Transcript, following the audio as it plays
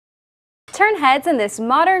Turn heads in this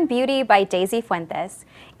modern beauty by Daisy Fuentes.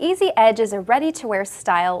 Easy Edge is a ready-to-wear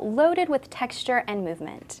style loaded with texture and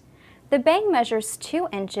movement. The bang measures 2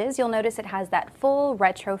 inches. You'll notice it has that full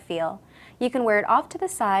retro feel. You can wear it off to the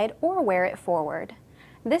side or wear it forward.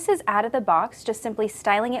 This is out of the box, just simply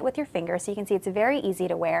styling it with your finger, so you can see it's very easy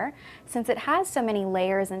to wear. Since it has so many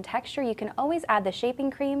layers and texture, you can always add the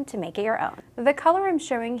shaping cream to make it your own. The color I'm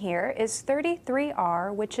showing here is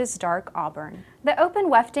 33R, which is dark auburn. The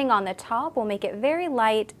open wefting on the top will make it very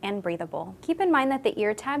light and breathable. Keep in mind that the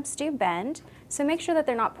ear tabs do bend, so make sure that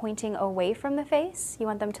they're not pointing away from the face. You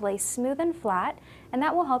want them to lay smooth and flat, and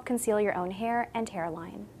that will help conceal your own hair and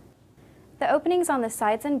hairline. The openings on the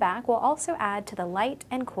sides and back will also add to the light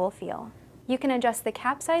and cool feel. You can adjust the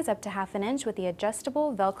cap size up to 1/2 inch with the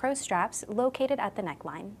adjustable Velcro straps located at the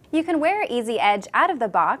neckline. You can wear Easy Edge out of the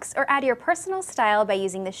box or add your personal style by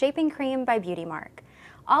using the Shaping Cream by Beauty Mark.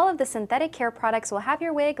 All of the synthetic hair products will have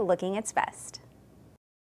your wig looking its best.